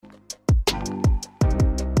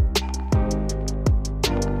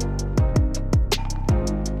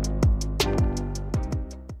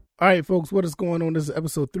All right, folks, what is going on? This is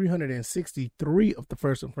episode 363 of the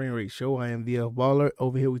First and Frame Rate Show. I am VF Baller.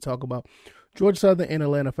 Over here, we talk about Georgia Southern and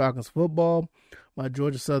Atlanta Falcons football. My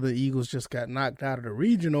Georgia Southern Eagles just got knocked out of the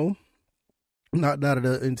regional, knocked out of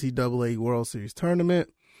the NCAA World Series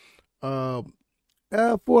tournament.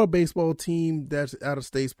 For a baseball team that's out of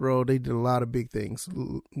Statesboro, they did a lot of big things.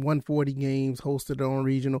 140 games, hosted their own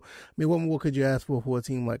regional. I mean, what more could you ask for a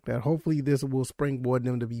team like that? Hopefully, this will springboard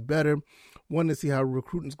them to be better. One, to see how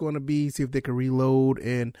recruiting's going to be, see if they can reload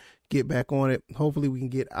and get back on it. Hopefully, we can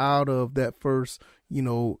get out of that first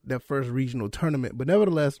regional tournament. But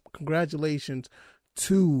nevertheless, congratulations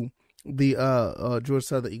to the Georgia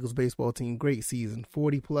Southern Eagles baseball team. Great season,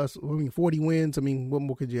 40 wins. I mean, what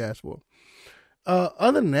more could you ask for?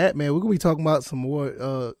 Other than that, man, we're going to be talking about some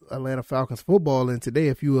more Atlanta Falcons football. And today,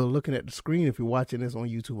 if you are looking at the screen, if you're watching this on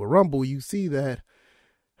YouTube or Rumble, you see that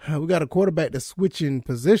we got a quarterback that's switching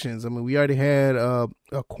positions. I mean, we already had a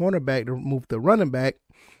cornerback to move the running back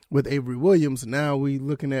with Avery Williams. Now we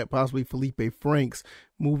looking at possibly Felipe Franks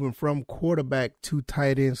moving from quarterback to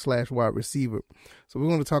tight end / wide receiver. So we're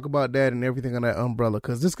going to talk about that and everything on that umbrella,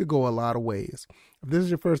 because this could go a lot of ways. If this is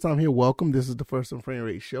your first time here, welcome. This is the First and Frame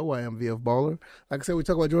Rate Show. I am VF Baller. Like I said, we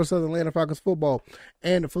talk about Georgia Southern Atlanta Falcons football.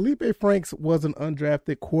 And Felipe Franks was an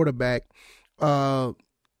undrafted quarterback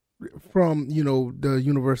from, the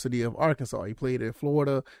University of Arkansas. He played at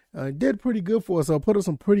Florida, did pretty good for us. So put up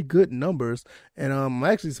some pretty good numbers. And I'm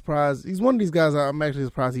actually surprised. He's one of these guys I'm actually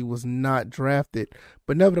surprised he was not drafted.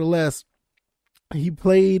 But nevertheless, he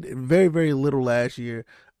played very, very little last year.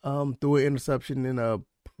 Threw an interception in a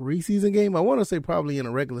preseason game. I want to say probably in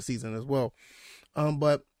a regular season as well.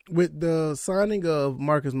 But with the signing of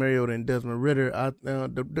Marcus Mariota and Desmond Ridder,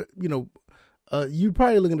 you're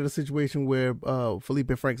probably looking at a situation where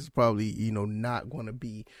Felipe Franks is probably, not going to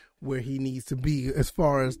be where he needs to be as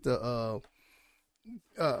far as the,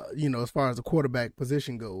 as far as the quarterback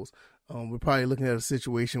position goes. We're probably looking at a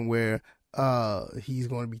situation where he's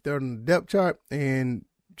going to be third on the depth chart. And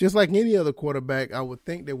just like any other quarterback, I would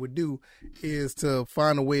think they would do is to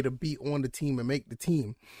find a way to be on the team and make the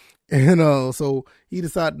team. And so he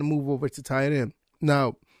decided to move over to tight end.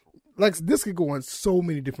 Now, like, this could go in so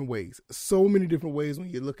many different ways when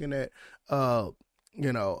you're looking at,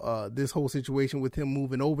 this whole situation with him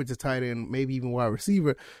moving over to tight end, maybe even wide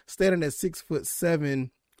receiver, standing at 6'7"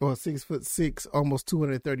 or 6'6", almost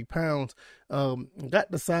 230 pounds. Got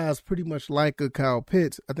the size pretty much like a Kyle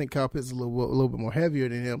Pitts. I think Kyle Pitts is a little bit more heavier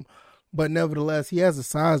than him, but nevertheless, he has the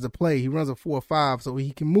size to play. He runs a 4.5, so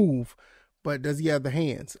he can move. But does he have the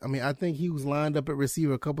hands? I mean, I think he was lined up at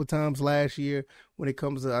receiver a couple times last year when it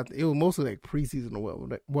comes to, it was mostly like preseason or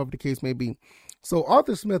whatever the case may be. So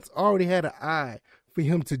Arthur Smith's already had an eye for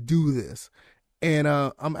him to do this. And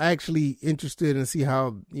I'm actually interested in see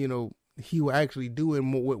how, he will actually do it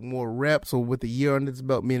with more reps, or with a year under his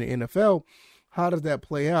belt being in the NFL. How does that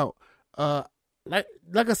play out? Like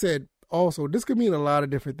I said, also, this could mean a lot of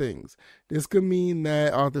different things. This could mean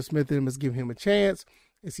that Arthur Smith must give him a chance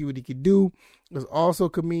and see what he could do. This also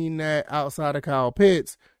could mean that outside of Kyle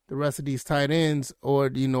Pitts, the rest of these tight ends, or,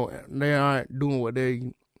 they aren't doing what they,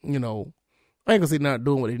 I ain't gonna say not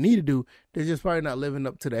doing what they need to do. They're just probably not living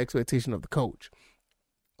up to the expectation of the coach.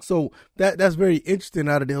 So that's very interesting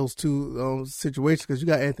out of those two situations, because you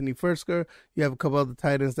got Anthony Firkser, you have a couple other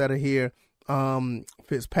tight ends that are here.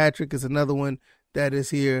 Fitzpatrick is another one that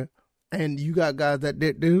is here. And you got guys that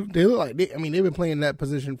they look like they've been playing that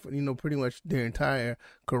position for, pretty much their entire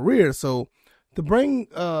career. So to bring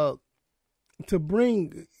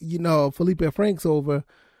Felipe Franks over,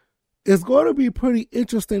 it's going to be pretty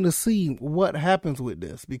interesting to see what happens with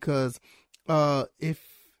this, because if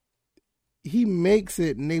he makes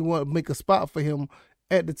it and they want to make a spot for him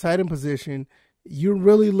at the tight end position, you're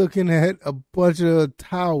really looking at a bunch of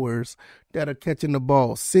towers that are catching the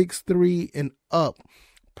ball 6'3" and up.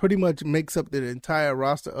 Pretty much makes up the entire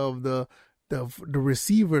roster of the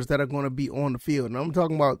receivers that are going to be on the field. And I'm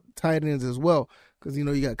talking about tight ends as well, because,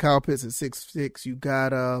 you got Kyle Pitts at 6'6". You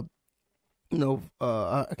got, I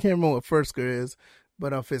can't remember what Firkser is,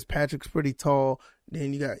 but Fitzpatrick's pretty tall.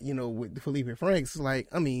 Then you got, with Felipe Franks, like,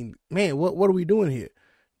 I mean, man, what are we doing here?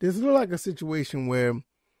 This looks like a situation where,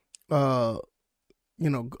 Arthur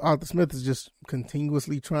Smith is just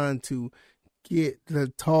continuously trying to get the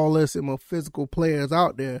tallest and most physical players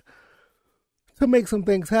out there to make some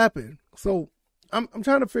things happen. So I'm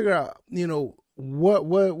trying to figure out,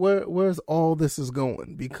 where's all this is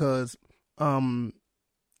going, because there's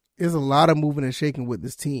a lot of moving and shaking with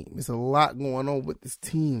this team. There's a lot going on with this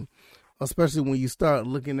team, especially when you start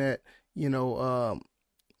looking at,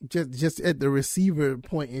 just at the receiver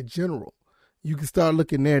point in general. you can start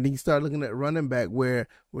looking there. Then you start looking at running back, where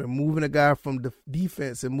we're moving a guy from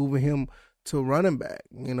defense and moving him to running back.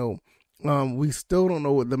 We still don't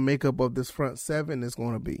know what the makeup of this front seven is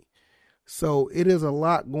going to be. So it is a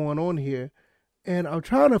lot going on here. And I'm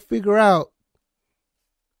trying to figure out,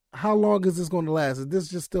 how long is this going to last? Is this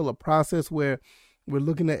just still a process where we're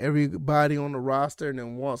looking at everybody on the roster, and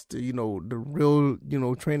then once the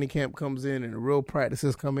real, training camp comes in and the real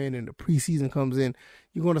practices come in and the preseason comes in,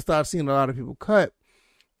 you're going to start seeing a lot of people cut?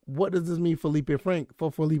 What does this mean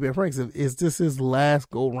for Felipe Franks? Is this his last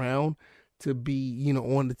go round to be,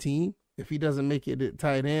 on the team? If he doesn't make it at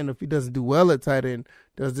tight end, if he doesn't do well at tight end,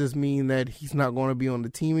 does this mean that he's not going to be on the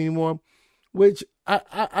team anymore? Which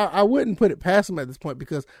I wouldn't put it past him at this point,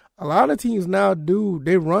 because a lot of teams now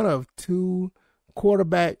they run a 2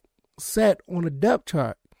 quarterback set on a depth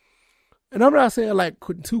chart. And I'm not saying like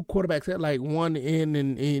 2 quarterback set, like one in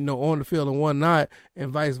and on the field and one not,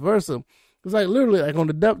 and vice versa. It's like literally like on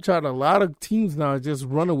the depth chart, a lot of teams now are just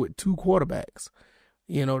running with 2 quarterbacks.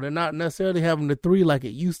 They're not necessarily having the 3 like it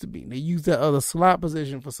used to be. They use that other slot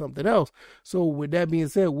position for something else. So with that being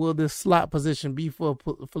said, will this slot position be for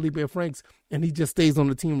Felipe Franks, and he just stays on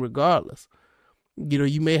the team regardless?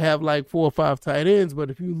 You may have like 4 or 5 tight ends,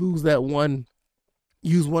 but if you lose that one,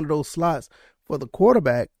 use one of those slots for the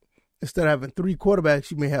quarterback, instead of having 3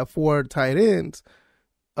 quarterbacks, you may have 4 tight ends.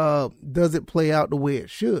 Does it play out the way it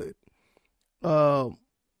should? I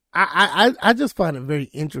just find it very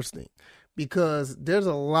interesting, because there's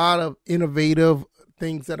a lot of innovative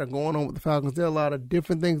things that are going on with the Falcons. There are a lot of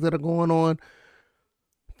different things that are going on.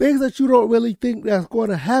 Things that you don't really think that's going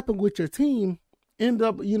to happen with your team end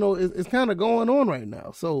up, it's kind of going on right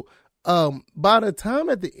now. So by the time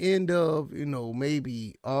at the end of,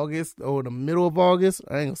 maybe August or the middle of August,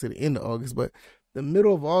 I ain't going to say the end of August, but the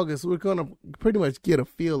middle of August, we're going to pretty much get a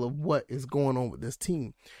feel of what is going on with this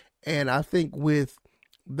team. And I think with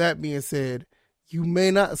that being said, you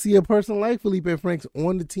may not see a person like Felipe Franks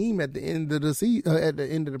on the team at the end of the season, at the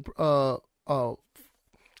end of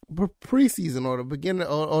the preseason or the beginning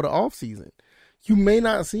or the off season. You may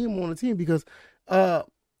not see him on the team, because I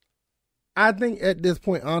think at this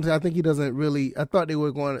point, honestly, I think he doesn't really. I thought they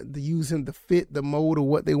were going to use him to fit the mold of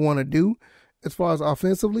what they want to do as far as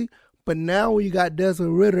offensively. But now when you got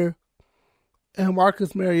Desmond Ridder and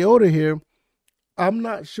Marcus Mariota here, I'm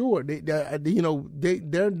not sure.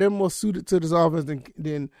 They're more suited to this offense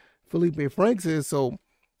than Felipe Franks is. So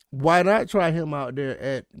why not try him out there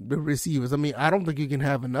at the receivers? I mean, I don't think you can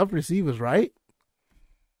have enough receivers, right?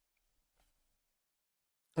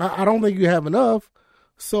 I don't think you have enough.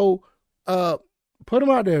 So put him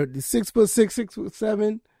out there. 6'6",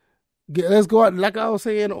 6'7". Let's go out. Like I was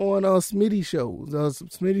saying on Smitty shows,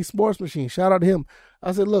 Smitty Sports Machine. Shout out to him.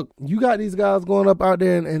 I said, look, you got these guys going up out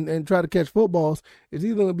there and try to catch footballs. It's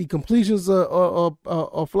either going to be completions or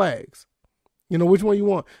flags. Which one you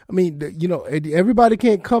want? I mean, everybody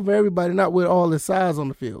can't cover everybody, not with all the size on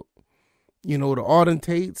the field. The Auden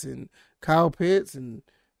Tates and Kyle Pitts and,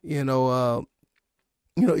 it's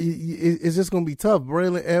just going to be tough.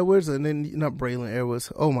 Braylon Edwards, and then not Braylon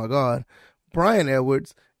Edwards. Oh my God. Brian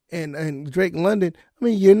Edwards and Drake London. I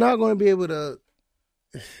mean, you're not going to be able to,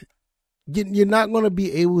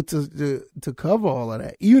 to cover all of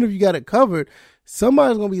that. Even if you got it covered,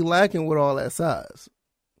 somebody's going to be lacking with all that size.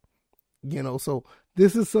 So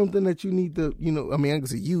this is something that you need to, I mean, I can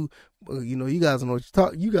say you guys know what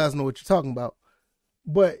you're talking about.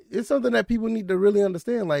 But it's something that people need to really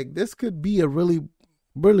understand. Like, this could be a really,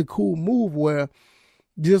 really cool move where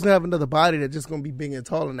you just have another body that's just going to be big and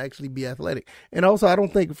tall and actually be athletic. And also, I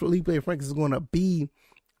don't think Felipe Franks is going to be,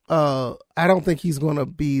 I don't think he's going to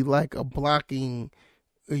be like a blocking,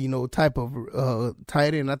 type of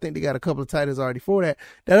tight end. I think they got a couple of tight ends already for that.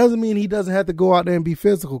 That doesn't mean he doesn't have to go out there and be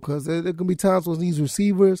physical, because there can be times when these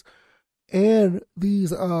receivers and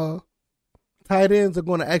these tight ends are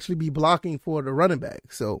going to actually be blocking for the running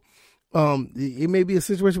back. So it may be a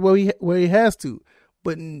situation where he has to.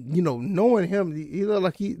 But, knowing him, I ain't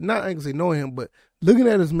gonna say knowing him, but looking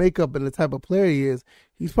at his makeup and the type of player he is,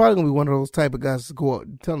 he's probably going to be one of those type of guys to go out,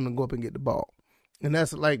 tell him to go up and get the ball. And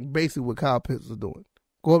that's like basically what Kyle Pitts was doing.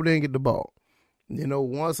 Go up there and get the ball.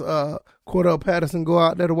 Once Cordell Patterson go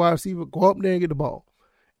out there to wide receiver, go up there and get the ball.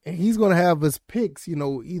 And he's going to have his picks,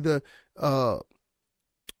 either,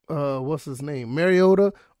 what's his name,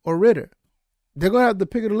 Mariota or Ridder. They're going to have to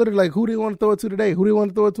pick it a little, like, who do they want to throw it to today? Who do they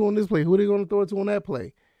want to throw it to on this play? Who do they want to throw it to on that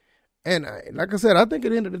play? And like I said, I think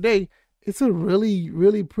at the end of the day, it's a really,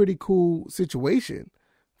 really pretty cool situation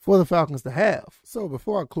for the Falcons to have. So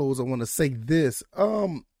before I close, I want to say this.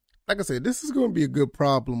 Like I said, this is going to be a good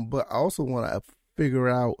problem, but I also want to figure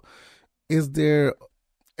out, is there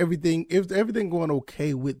everything going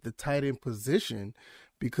okay with the tight end position,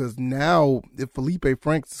 because now if Felipe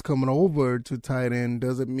Franks is coming over to tight end,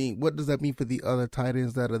 what does that mean for the other tight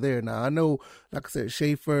ends that are there? Now I know, like I said,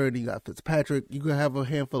 Schaefer, and you got Fitzpatrick. You could have a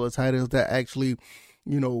handful of tight ends that actually,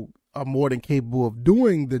 are more than capable of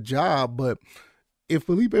doing the job. But if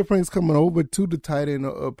Felipe Franks coming over to the tight end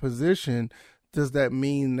position, does that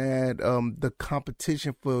mean that the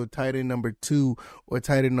competition for tight end number 2 or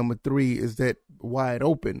tight end number 3 is that wide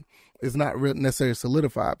open? It's not necessarily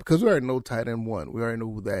solidified, because we already know tight end 1. We already know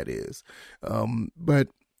who that is. But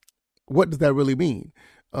what does that really mean?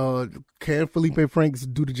 Can Felipe Franks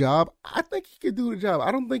do the job? I think he can do the job.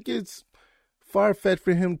 I don't think it's far-fetched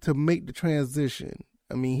for him to make the transition.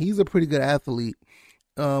 I mean, he's a pretty good athlete.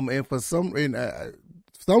 And for some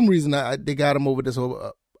reason, they got him over this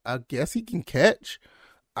whole... I guess he can catch.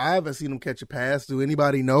 I haven't seen him catch a pass. Do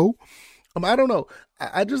anybody know? I don't know.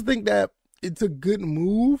 I just think that it's a good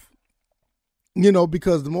move,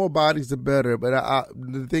 because the more bodies, the better. But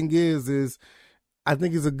the thing is I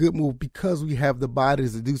think it's a good move because we have the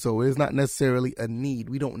bodies to do so. It's not necessarily a need.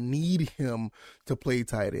 We don't need him to play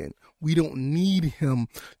tight end. We don't need him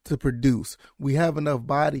to produce. We have enough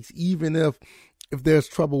bodies, even if there's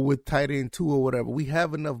trouble with tight end 2 or whatever, we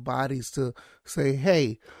have enough bodies to say,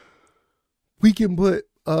 hey, we can put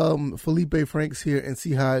Felipe Franks here and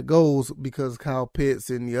see how it goes, because Kyle Pitts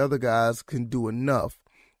and the other guys can do enough.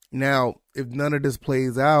 Now, if none of this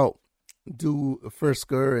plays out, do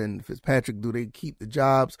Frisker and Fitzpatrick, do they keep the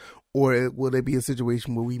jobs, or will there be a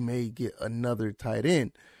situation where we may get another tight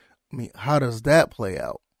end? I mean, how does that play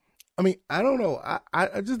out? I mean, I don't know.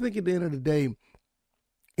 I just think at the end of the day,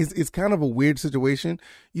 it's kind of a weird situation.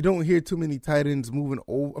 You don't hear too many tight ends moving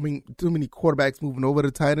over. I mean, too many quarterbacks moving over to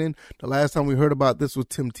tight end. The last time we heard about this was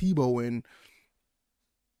Tim Tebow, and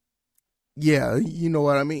yeah, you know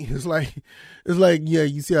what I mean. It's like, yeah,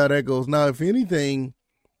 you see how that goes. Now, if anything,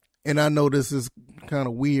 and I know this is kind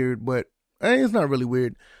of weird, but it's not really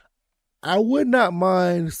weird. I would not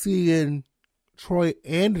mind seeing Troy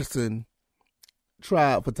Anderson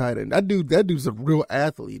try out for tight end. That dude's a real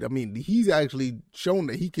athlete. I mean, he's actually shown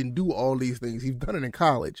that he can do all these things. He's done it in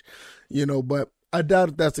college, but I doubt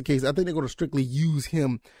if that's the case. I think they're going to strictly use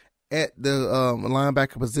him at the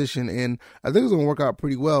linebacker position, and I think it's going to work out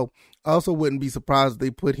pretty well. I also wouldn't be surprised if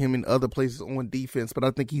they put him in other places on defense, but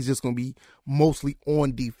I think he's just going to be mostly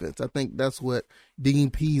on defense. I think that's what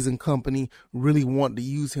Dean Pease and company really want to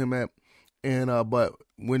use him at. And but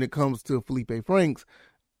when it comes to Felipe Franks,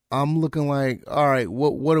 I'm looking like, all right,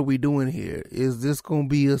 what are we doing here? Is this going to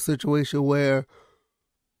be a situation where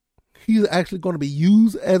he's actually going to be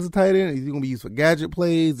used as a tight end? Is he going to be used for gadget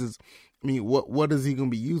plays? What is he going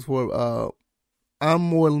to be used for? I'm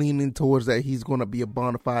more leaning towards that he's going to be a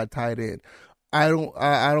bona fide tight end. I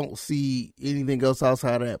don't see anything else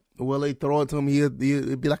outside of that. Will they throw it to him? It'd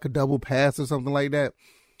be like a double pass or something like that.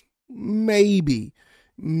 Maybe,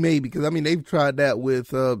 because they've tried that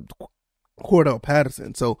with Cordell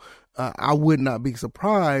Patterson, so I would not be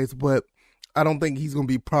surprised, but I don't think he's going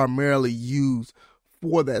to be primarily used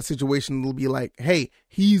for that situation. It'll be like, hey,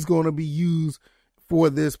 he's going to be used for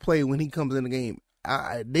this play when he comes in the game.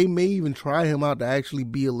 They may even try him out to actually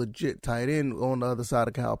be a legit tight end on the other side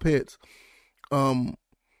of Kyle Pitts.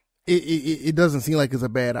 It doesn't seem like it's a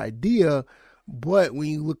bad idea, but when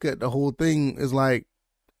you look at the whole thing, it's like,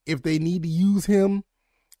 if they need to use him,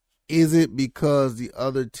 is it because the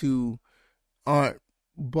other two aren't,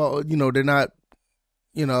 but they're not,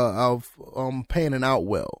 panning out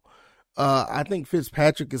well? I think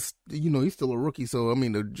Fitzpatrick is, he's still a rookie, so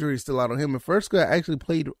the jury's still out on him. And Frisker actually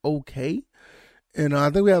played okay, and I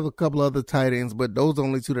think we have a couple other tight ends, but those are the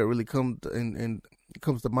only two that really comes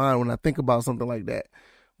to mind when I think about something like that.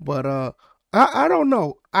 But I don't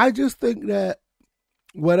know. I just think that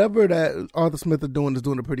whatever that Arthur Smith is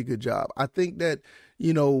doing a pretty good job. I think that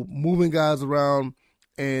moving guys around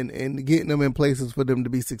and getting them in places for them to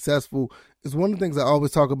be successful is one of the things I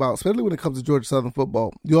always talk about, especially when it comes to Georgia Southern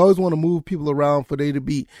football. You always want to move people around for they to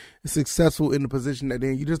be successful in the position that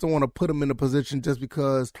they're in. You just don't want to put them in a position just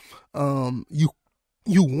because you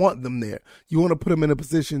want them there. You want to put them in a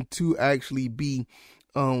position to actually be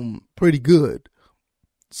pretty good.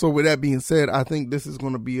 So with that being said, I think this is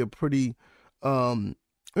going to be a pretty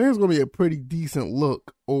decent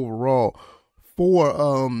look overall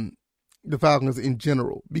for the Falcons in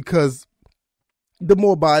general, because the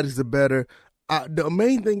more bodies, the better. The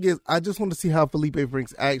main thing is I just want to see how Felipe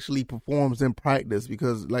Franks actually performs in practice,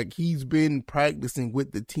 because he's been practicing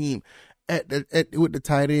with the team with the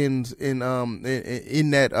tight ends in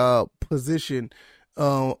that position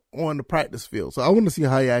on the practice field. So I want to see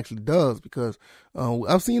how he actually does, because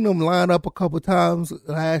I've seen him line up a couple times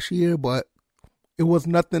last year, but it was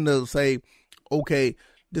nothing to say, okay,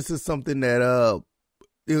 this is something that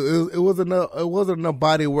it wasn't enough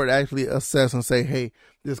body work to actually assess and say, hey,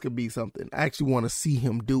 this could be something. I actually want to see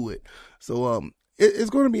him do it. So it's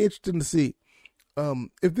going to be interesting to see.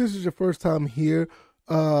 If this is your first time here,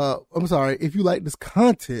 if you like this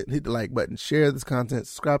content, hit the like button, share this content,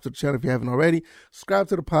 subscribe to the channel if you haven't already, subscribe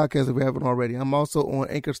to the podcast if you haven't already. I'm also on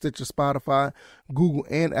Anchor, Stitcher, Spotify, Google,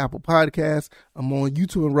 and Apple Podcasts. I'm on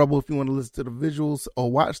YouTube and Rumble if you want to listen to the visuals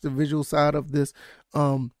or watch the visual side of this.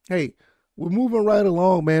 Hey, we're moving right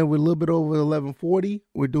along, man. We're a little bit over 1140.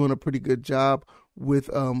 We're doing a pretty good job with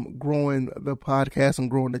growing the podcast and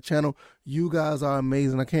growing the channel. You guys are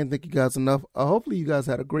amazing. I can't thank you guys enough. Hopefully you guys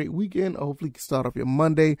had a great weekend. Hopefully you can start off your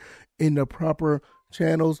Monday in the proper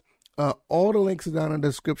channels. All the links are down in the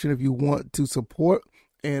description if you want to support.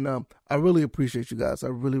 And I really appreciate you guys. I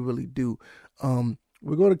really, really do.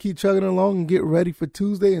 We're going to keep chugging along and get ready for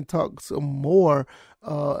Tuesday and talk some more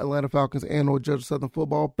Atlanta Falcons and or Georgia Southern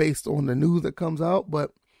football based on the news that comes out.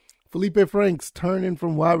 But Felipe Franks turning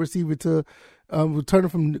from wide receiver to returning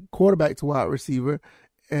from quarterback to wide receiver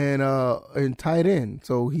and tight end.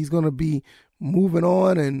 So he's going to be moving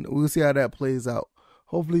on, and we'll see how that plays out.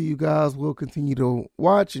 Hopefully you guys will continue to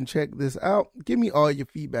watch and check this out. Give me all your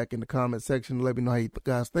feedback in the comment section. Let me know how you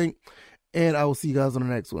guys think. And I will see you guys on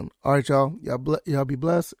the next one. All right, y'all. Y'all be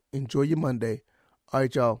blessed. Enjoy your Monday. All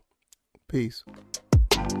right, y'all. Peace.